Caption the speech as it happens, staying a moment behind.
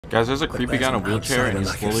Guys, there's a creepy guy in a wheelchair and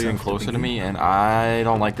he's slowly getting closer to me and I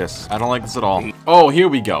don't like this. I don't like this at all. Oh, here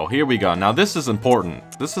we go. Here we go. Now this is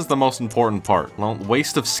important. This is the most important part.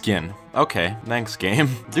 Waste of skin. Okay, thanks game.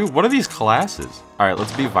 Dude, what are these classes? Alright,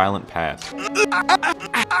 let's be violent pass.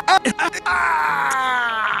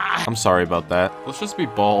 I'm sorry about that. Let's just be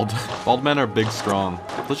bald. Bald men are big strong.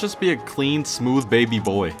 Let's just be a clean, smooth baby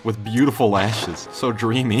boy with beautiful lashes. So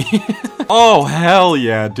dreamy. Oh, hell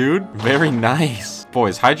yeah, dude. Very nice.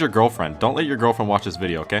 Boys, hide your girlfriend. Don't let your girlfriend watch this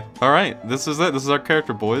video, okay? Alright, this is it. This is our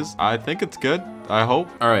character, boys. I think it's good. I hope.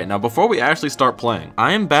 Alright, now before we actually start playing,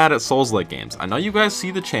 I am bad at Souls-like games. I know you guys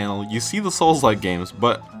see the channel, you see the Souls-like games,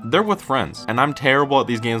 but they're with friends, and I'm terrible at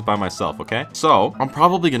these games by myself, okay? So, I'm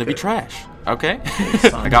probably gonna be trash, okay?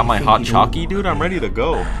 I got my hot chalky, dude, I'm ready to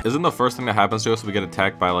go. Isn't the first thing that happens to us we get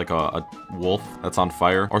attacked by like a wolf that's on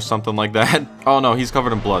fire or something like that? Oh no, he's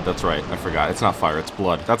covered in blood, that's right, I forgot. It's not fire, it's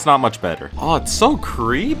blood. That's not much better. Oh, it's so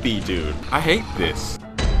creepy, dude. I hate this.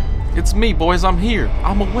 It's me, boys. I'm here.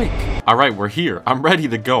 I'm awake. All right, we're here. I'm ready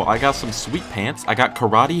to go. I got some sweet pants. I got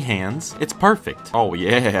karate hands. It's perfect. Oh,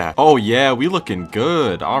 yeah. Oh, yeah. We looking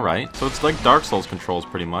good. All right. So it's like Dark Souls controls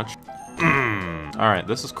pretty much. All right.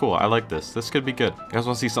 This is cool. I like this. This could be good. You guys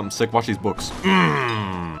want to see something sick? Watch these books.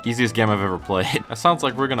 Easiest game I've ever played. That sounds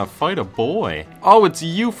like we're gonna fight a boy. Oh, it's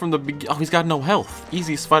you from the beginning. Oh, he's got no health.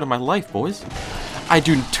 Easiest fight of my life, boys. I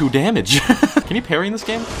do 2 damage. Can you parry in this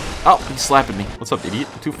game? Oh, he's slapping me. What's up, idiot?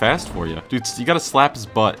 I'm too fast for you. Dude, you gotta slap his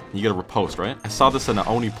butt. You gotta riposte, right? I saw this in an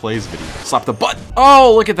Oni Plays video. Slap the butt.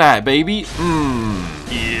 Oh, look at that, baby.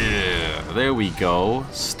 Yeah. There we go.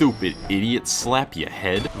 Stupid idiot. Slap your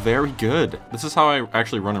head. Very good. This is how I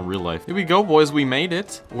actually run in real life. Here we go, boys. We made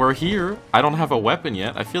it. We're here. I don't have a weapon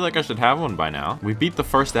yet. I feel like I should have one by now. We beat the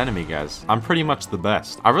first enemy, guys. I'm pretty much the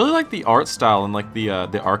best. I really like the art style and like the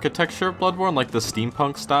architecture of Bloodborne, like the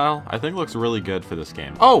steampunk style. I think it looks really good for this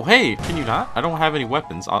game. Oh, hey, can you not? I don't have any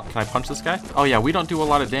weapons. Can I punch this guy? Oh yeah, we don't do a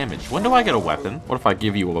lot of damage. When do I get a weapon? What if I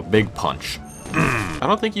give you a big punch? I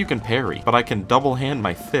don't think you can parry, but I can double hand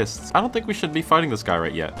my fists. I don't think we should be fighting this guy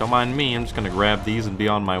right yet. Don't mind me, I'm just gonna grab these and be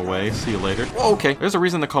on my way. See you later. Oh, okay, there's a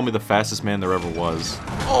reason they call me the fastest man there ever was.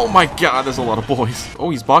 Oh my god, there's a lot of boys.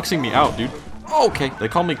 Oh, he's boxing me out, dude. Oh, okay, they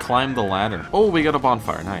call me climb the ladder. Oh, we got a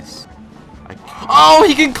bonfire, nice. Oh,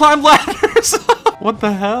 he can climb ladders! What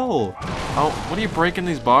the hell? Oh, what are you breaking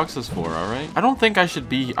these boxes for, alright? I don't think I should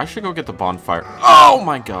go get the bonfire. Oh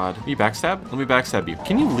my god. Can you backstab? Let me backstab you.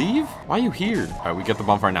 Can you leave? Why are you here? Alright, we get the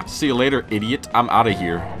bonfire now. See you later, idiot. I'm out of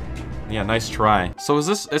here. Yeah, nice try. So is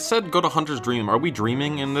this, it said go to Hunter's Dream. Are we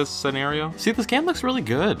dreaming in this scenario? See, this game looks really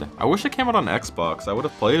good. I wish it came out on Xbox. I would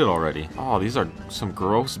have played it already. Oh, these are some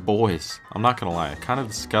gross boys. I'm not gonna lie, kind of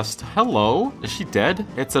disgusting. Hello? Is she dead?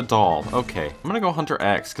 It's a doll. Okay, I'm gonna go Hunter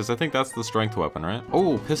X because I think that's the strength weapon, right?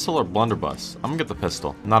 Oh, pistol or blunderbuss? I'm gonna get the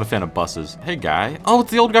pistol. I'm not a fan of buses. Hey, guy. Oh,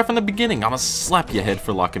 it's the old guy from the beginning. I'm gonna slap your head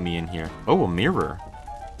for locking me in here. Oh, a mirror.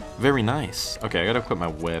 Very nice. Okay, I gotta equip my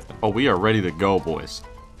weapon. Oh, we are ready to go, boys.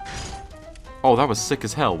 Oh, that was sick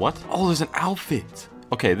as hell. What? Oh, there's an outfit.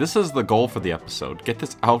 Okay, this is the goal for the episode. Get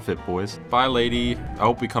this outfit, boys. Bye, lady. I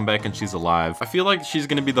hope we come back and she's alive. I feel like she's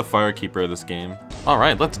gonna be the firekeeper of this game. All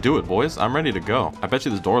right, let's do it, boys. I'm ready to go. I bet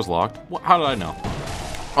you this door's locked. How did I know?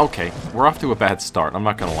 Okay, we're off to a bad start. I'm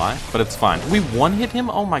not gonna lie, but it's fine. We one-hit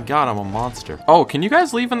him? Oh my god, I'm a monster. Oh, can you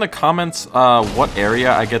guys leave in the comments what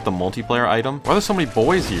area I get the multiplayer item? Why are there so many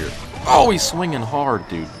boys here? Oh, he's swinging hard,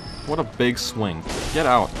 dude. What a big swing. Get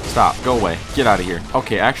out. Stop. Go away. Get out of here.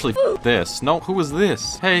 Okay, actually, this. No, who is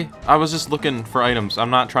this? Hey, I was just looking for items.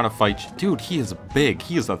 I'm not trying to fight you. Dude, he is big.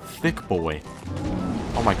 He is a thick boy.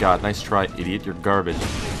 Oh my god, nice try, idiot. You're garbage.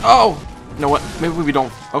 Oh! You know what? Maybe we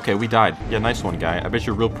don't... Okay, we died. Yeah, nice one, guy. I bet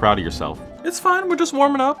you're real proud of yourself. It's fine. We're just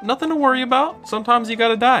warming up. Nothing to worry about. Sometimes you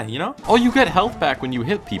gotta die, you know? Oh, you get health back when you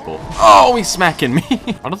hit people. Oh, he's smacking me.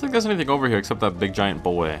 I don't think there's anything over here except that big giant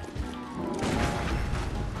boy.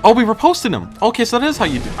 Oh, we were posting him. Okay, so that is how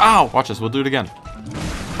you do. Ow! Watch this. We'll do it again.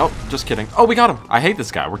 Oh, just kidding. Oh, we got him. I hate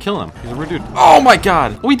this guy. We're killing him. He's a rude dude. Oh my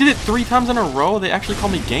god. Oh, we did it 3 times in a row. They actually call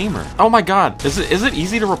me gamer. Oh my god. Is it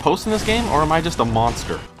easy to riposte in this game, or am I just a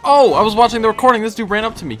monster? Oh, I was watching the recording. This dude ran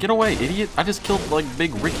up to me. Get away, idiot. I just killed, like,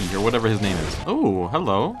 Big Ricky, or whatever his name is. Oh,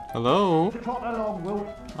 hello. Hello.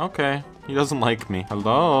 Okay. He doesn't like me.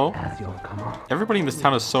 Hello. Everybody in this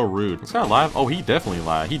town is so rude. This guy alive? Oh, he definitely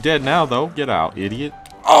lied. He dead now, though. Get out, idiot.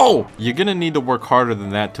 Oh! You're gonna need to work harder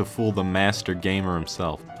than that to fool the master gamer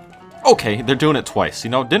himself. Okay, they're doing it twice. You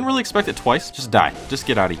know, didn't really expect it twice. Just die. Just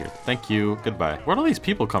get out of here. Thank you. Goodbye. Where do these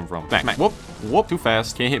people come from? Smack, smack. Whoop. Whoop. Too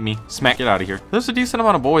fast. Can't hit me. Smack. Get out of here. There's a decent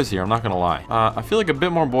amount of boys here. I'm not gonna lie. I feel like a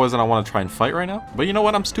bit more boys than I want to try and fight right now. But you know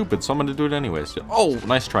what? I'm stupid, so I'm gonna do it anyways. Oh,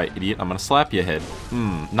 nice try, idiot. I'm gonna slap your head.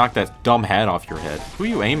 Knock that dumb hat off your head. Who are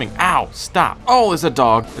you aiming? Ow. Stop. Oh, there's a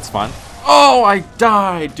dog. It's fine. Oh, I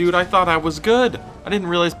died, dude. I thought I was good. I didn't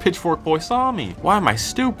realize Pitchfork Boy saw me. Why am I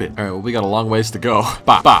stupid? All right, well, we got a long ways to go.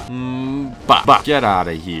 Bop, bop, bop, bop. Get out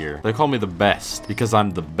of here. They call me the best because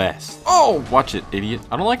I'm the best. Oh, watch it, idiot.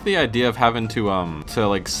 I don't like the idea of having to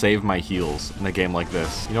like save my heals in a game like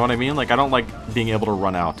this. You know what I mean? Like, I don't like being able to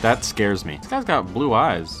run out. That scares me. This guy's got blue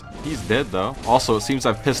eyes. He's dead, though. Also, it seems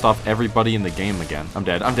I've pissed off everybody in the game again. I'm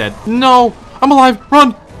dead. I'm dead. No, I'm alive.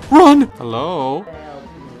 Run, run. Hello.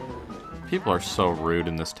 People are so rude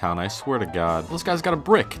in this town, I swear to God. This guy's got a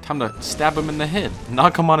brick. Time to stab him in the head.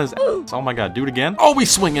 Knock him on his ass. Oh my God, do it again. Oh, we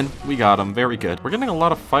swinging. We got him, very good. We're getting a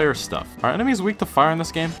lot of fire stuff. Are enemies weak to fire in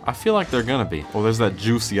this game? I feel like they're gonna be. Oh, there's that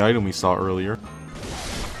juicy item we saw earlier.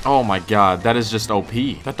 Oh my God, that is just OP.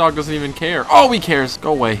 That dog doesn't even care. Oh, he cares.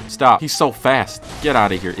 Go away. Stop. He's so fast. Get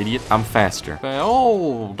out of here, idiot. I'm faster.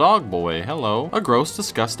 Oh, dog boy. Hello. A gross,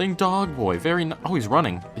 disgusting dog boy. Oh, he's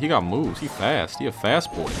running. He got moves. He fast. He a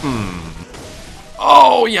fast boy.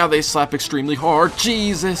 Oh, yeah, they slap extremely hard.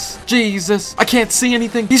 Jesus. Jesus. I can't see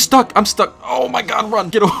anything. He's stuck. I'm stuck. Oh my God, run.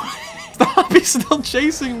 Get away. Stop, he's still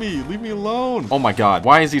chasing me. Leave me alone. Oh my God,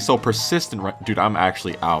 why is he so persistent? Dude, I'm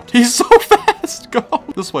actually out. He's so fast. Go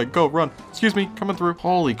this way, go, run. Excuse me, coming through.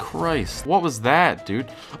 Holy Christ, what was that, dude?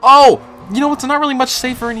 Oh, you know what's not really much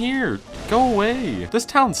safer in here. Go away. This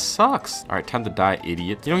town sucks. All right, time to die,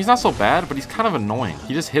 idiot. You know, he's not so bad, but he's kind of annoying.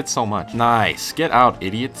 He just hits so much. Nice, get out,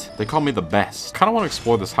 idiot. They call me the best. Kind of want to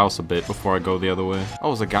explore this house a bit before I go the other way. Oh,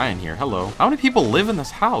 there's a guy in here. Hello. How many people live in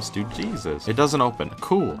this house, dude? Jesus. It doesn't open.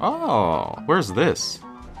 Cool. Oh, where's this?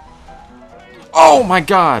 Oh my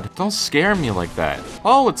God! Don't scare me like that.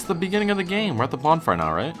 Oh, it's the beginning of the game. We're at the bonfire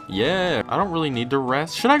now, right? Yeah, I don't really need to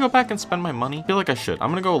rest. Should I go back and spend my money? I feel like I should. I'm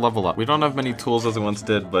gonna go level up. We don't have many tools as we once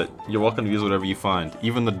did, but you're welcome to use whatever you find.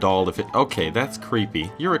 Even the doll if it... Okay, that's creepy.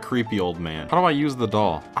 You're a creepy old man. How do I use the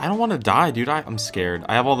doll? I don't want to die, dude. I'm scared.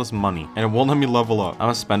 I have all this money, and it won't let me level up. I'm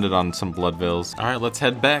gonna spend it on some blood vills. All right, let's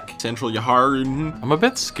head back. Central Yahar. I'm a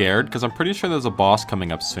bit scared, because I'm pretty sure there's a boss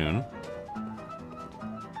coming up soon.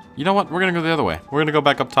 You know what? We're gonna go the other way. We're gonna go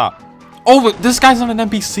back up top. Oh, but this guy's on an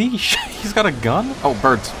NPC. He's got a gun? Oh,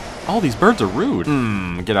 birds. Oh, these birds are rude.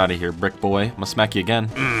 Get out of here, brick boy. I'm gonna smack you again.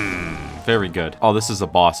 Very good. Oh, this is a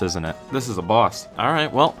boss, isn't it? This is a boss. All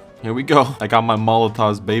right, well, here we go. I got my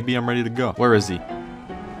Molotovs, baby. I'm ready to go. Where is he?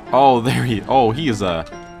 Oh, there he... Oh, he is,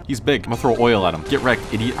 he's big. I'm gonna throw oil at him. Get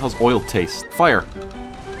wrecked, idiot. How's oil taste? Fire.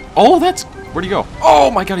 Oh, that's... Where'd he go?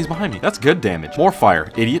 Oh my God, he's behind me. That's good damage. More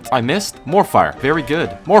fire, idiot. I missed. More fire. Very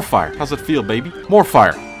good. More fire. How's it feel, baby? More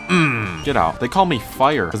fire. Get out. They call me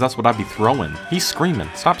fire because that's what I'd be throwing. He's screaming.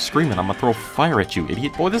 Stop screaming. I'm gonna throw fire at you,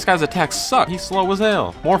 idiot. Boy, this guy's attacks suck. He's slow as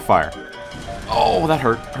hell. More fire. Oh, that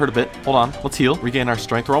hurt. Hurt a bit. Hold on. Let's heal. Regain our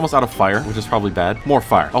strength. We're almost out of fire, which is probably bad. More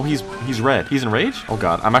fire. Oh, he's red. He's in rage? Oh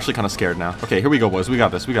God, I'm actually kind of scared now. Okay, here we go, boys. We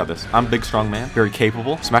got this. We got this. I'm big, strong man. Very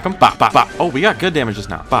capable. Smack him. Bop, bop, bop. Oh, we got good damage just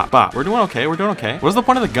now. Bop, bop. We're doing okay. We're doing okay. What is the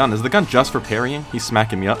point of the gun? Is the gun just for parrying? He's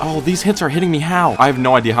smacking me up. Oh, these hits are hitting me. How? I have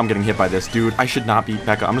no idea how I'm getting hit by this, dude. I should not be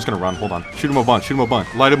back up. I'm just gonna run. Hold on. Shoot him a bunch. Shoot him a bunch.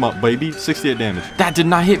 Light him up, baby. 68 damage. That did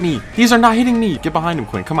not hit me. These are not hitting me. Get behind him,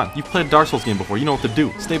 Quinn. Come on. You've played a Dark Souls game before. You know what to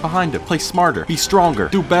do. Stay behind him. Play smarter. Be stronger.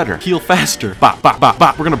 Do better. Heal faster. Bop, bop, bop,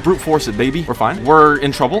 bop. We're gonna brute force it, baby. We're fine. We're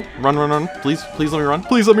in trouble. Run, run, run. Please, please let me run.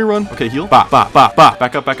 Please let me run. Okay, heal. Bop, bop, bop, bop.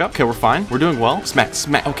 Back up, back up. Okay, we're fine. We're doing well. Smack,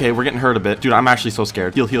 smack. Okay, we're getting hurt a bit. Dude, I'm actually so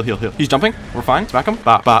scared. Heal, heal, heal, heal. He's jumping. We're fine. Smack him.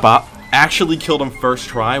 Bop, bop, bop. Actually killed him first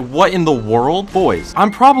try. What in the world? Boys,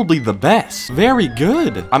 I'm probably the best. Very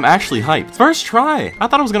good. I'm actually hyped. First try. I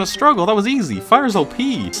thought I was gonna struggle. That was easy. Fire's OP.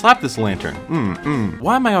 Slap this lantern.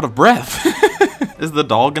 Why am I out of breath? Is the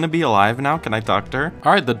doll gonna be alive now? Can I talk to her?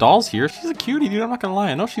 All right, the doll's here. She's a cutie, dude. I'm not gonna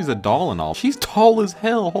lie. I know she's a doll and all. She's tall as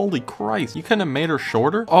hell. Holy Christ. You couldn't have made her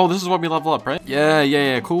shorter? Oh, this is what we level up, right?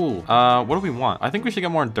 Yeah, cool. What do we want? I think we should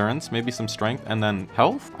get more endurance, maybe some strength, and then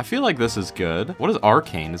health? I feel like this is good. What is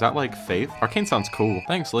arcane? Is that like faith? Arcane sounds cool.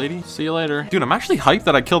 Thanks, lady. See you later. Dude, I'm actually hyped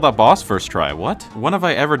that I killed that boss first try. What? When have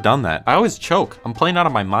I ever done that? I always choke. I'm playing out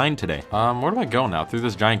of my mind today. Where do I go now? Through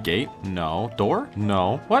this giant gate? No. Door?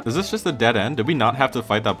 No. What? Is this just a dead end? Did we not have to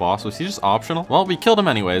fight that boss? Was he just optional? Well, we killed him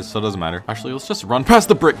anyways, so it doesn't matter. Actually, let's just run past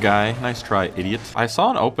the brick guy. Nice try, idiot. I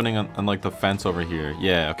saw an opening on like the fence over here.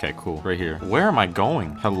 Yeah, okay, cool. Right here. Where am I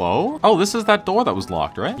going? Hello? Oh, this is that door that was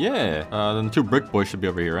locked, right? Yeah. Then the two brick boys should be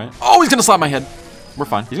over here, right? Oh, he's gonna slap my head. We're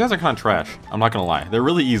fine. These guys are kind of trash. I'm not gonna lie. They're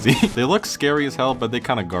really easy. They look scary as hell, but they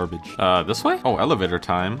kind of garbage. This way? Oh, elevator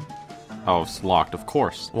time. Oh, it's locked, of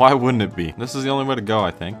course. Why wouldn't it be? This is the only way to go,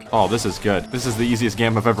 I think. Oh, this is good. This is the easiest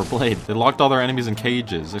game I've ever played. They locked all their enemies in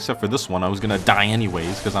cages, except for this one. I was gonna die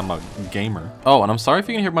anyways, because I'm a gamer. Oh, and I'm sorry if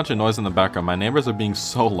you can hear a bunch of noise in the background. My neighbors are being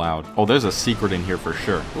so loud. Oh, there's a secret in here for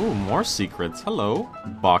sure. Ooh, more secrets. Hello.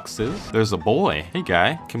 Boxes. There's a boy. Hey,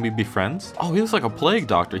 guy. Can we be friends? Oh, he looks like a plague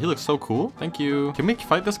doctor. He looks so cool. Thank you. Can we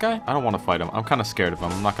fight this guy? I don't want to fight him. I'm kind of scared of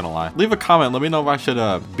him. I'm not gonna lie. Leave a comment. Let me know if I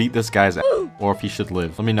should beat this guy's ass or if he should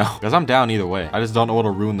live. Let me know, because I'm down either way. I just don't know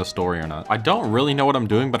what'll ruin the story or not. I don't really know what I'm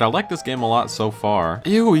doing, but I like this game a lot so far.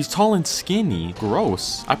 Ew, he's tall and skinny.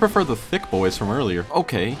 Gross. I prefer the thick boys from earlier.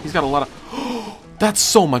 Okay, he's got a lot of... That's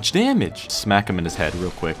so much damage. Smack him in his head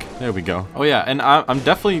real quick. There we go. Oh yeah, and I'm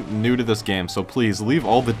definitely new to this game, so please leave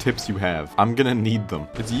all the tips you have. I'm gonna need them.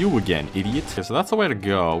 It's you again, idiot. Okay, so that's the way to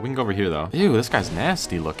go. We can go over here though. Ew, this guy's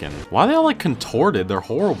nasty looking. Why are they all like contorted? They're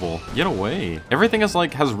horrible. Get away. Everything is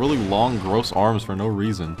like has really long, gross arms for no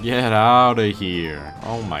reason. Get out of here.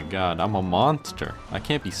 Oh my god, I'm a monster. I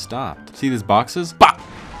can't be stopped. See these boxes? Bah!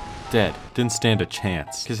 Dead. Didn't stand a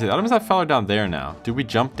chance. Okay, so that means that fella down there now. Did we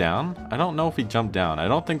jump down? I don't know if we jumped down. I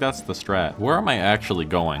don't think that's the strat. Where am I actually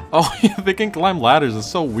going? Oh, they can climb ladders. It's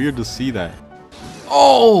so weird to see that.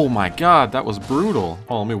 Oh my god, that was brutal.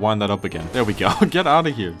 Oh, let me wind that up again. There we go. Get out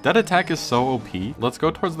of here. That attack is so OP. Let's go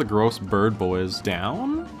towards the gross bird boys.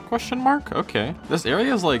 Down? Question mark? Okay. This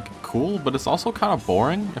area is like cool, but it's also kind of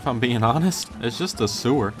boring, if I'm being honest. It's just a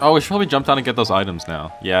sewer. Oh, we should probably jump down and get those items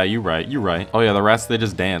now. Yeah, you're right. You're right. Oh yeah, the rats, they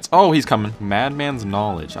just dance. Oh, he's coming. Madman's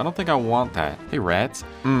knowledge. I don't think I want that. Hey, rats.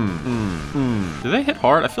 Do they hit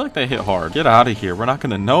hard? I feel like they hit hard. Get out of here. We're not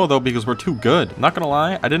gonna know though because we're too good. Not gonna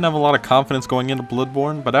lie, I didn't have a lot of confidence going into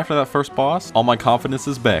Bloodborne, but after that first boss, all my confidence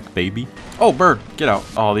is back, baby. Oh, bird, get out.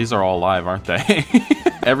 Oh, these are all alive, aren't they?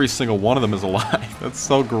 Every single one of them is alive. That's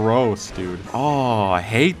so gross, dude. Oh, I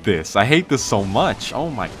hate this. I hate this so much.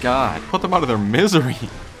 Oh my god. Put them out of their misery.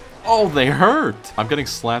 Oh, they hurt. I'm getting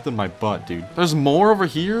slapped in my butt, dude. There's more over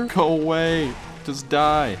here? Go away. Just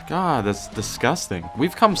die. God, that's disgusting.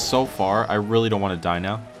 We've come so far. I really don't want to die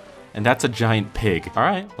now. And that's a giant pig. All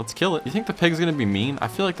right, let's kill it. You think the pig's gonna be mean? I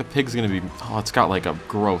feel like the pig's gonna be... Oh, it's got like a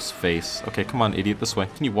gross face. Okay, come on, idiot, this way.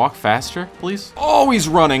 Can you walk faster, please? Oh, he's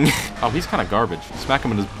running. Oh, he's kind of garbage. Smack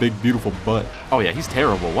him in his big, beautiful butt. Oh yeah, he's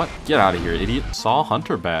terrible. What? Get out of here, idiot. Saw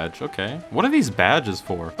Hunter badge. Okay. What are these badges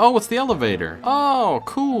for? Oh, it's the elevator. Oh,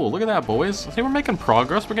 cool. Look at that, boys. See, we're making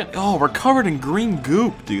progress. We're getting... Oh, we're covered in green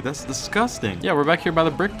goop, dude. That's disgusting. Yeah, we're back here by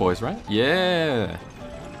the brick boys, right? Yeah.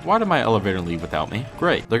 Why did my elevator leave without me?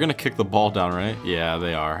 Great. They're gonna kick the ball down, right? Yeah,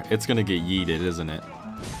 they are. It's gonna get yeeted, isn't it?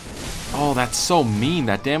 Oh, that's so mean.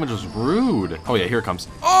 That damage was rude. Oh, yeah, here it comes.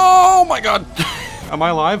 Oh, my God. Am I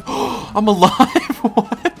alive? I'm alive.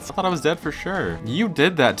 What? I thought I was dead for sure. You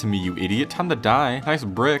did that to me, you idiot. Time to die. Nice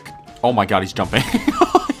brick. Oh, my God, he's jumping.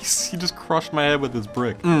 He just crushed my head with his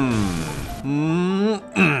brick.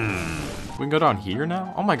 We can go down here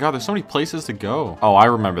now? Oh my god, there's so many places to go. Oh, I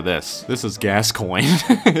remember this. This is Gascoigne,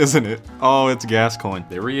 isn't it? Oh, it's Gascoigne.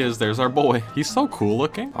 There he is. There's our boy. He's so cool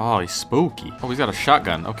looking. Oh, he's spooky. Oh, he's got a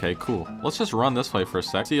shotgun. Okay, cool. Let's just run this way for a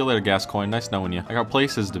sec. See you later, Gascoigne. Nice knowing you. I got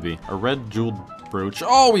places to be. A red jeweled brooch.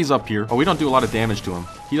 Oh, he's up here. Oh, we don't do a lot of damage to him.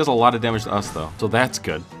 He does a lot of damage to us, though. So that's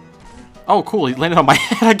good. Oh, cool. He landed on my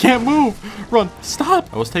head. I can't move. Run.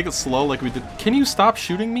 Stop. Let's take it slow like we did. Can you stop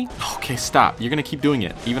shooting me? Okay, stop. You're going to keep doing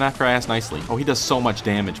it, even after I ask nicely. Oh, he does so much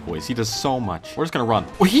damage, boys. He does so much. We're just going to run.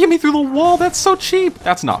 Oh, he hit me through the wall. That's so cheap.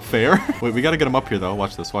 That's not fair. Wait, we got to get him up here, though.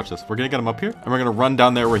 Watch this. Watch this. We're going to get him up here, and we're going to run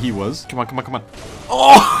down there where he was. Come on, come on, come on.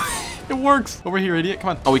 Oh, it works. Over here, idiot.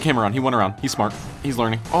 Come on. Oh, he came around. He went around. He's smart. He's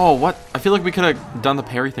learning. Oh, what? I feel like we could have done the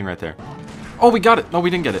parry thing right there. Oh, we got it. No,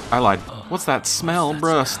 we didn't get it. I lied. What's that smell,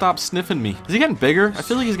 bruh? Stop sniffing me. Is he getting bigger? I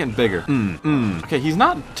feel like he's getting bigger. Okay, he's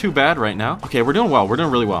not too bad right now. Okay, we're doing well. We're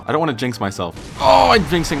doing really well. I don't want to jinx myself. Oh, I'm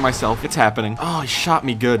jinxing myself. It's happening. Oh, he shot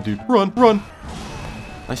me good, dude. Run, run.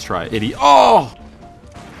 Nice try, idiot. Oh!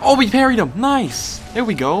 Oh, we parried him. Nice. There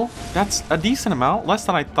we go. That's a decent amount. Less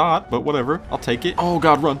than I thought, but whatever. I'll take it. Oh,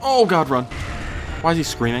 God, run. Oh, God, run. Why is he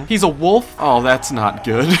screaming? He's a wolf? Oh, that's not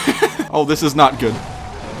good. Oh, this is not good.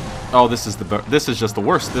 Oh, this is just the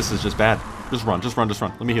worst. This is just bad. Just run, just run, just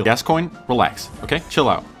run. Let me heal. Gascoigne, relax. Okay, chill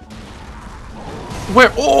out. Where?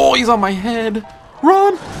 Oh, he's on my head.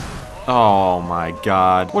 Run! Oh my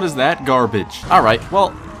god. What is that garbage? All right,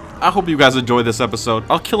 well, I hope you guys enjoyed this episode.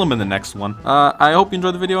 I'll kill him in the next one. I hope you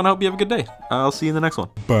enjoyed the video and I hope you have a good day. I'll see you in the next one.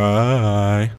 Bye.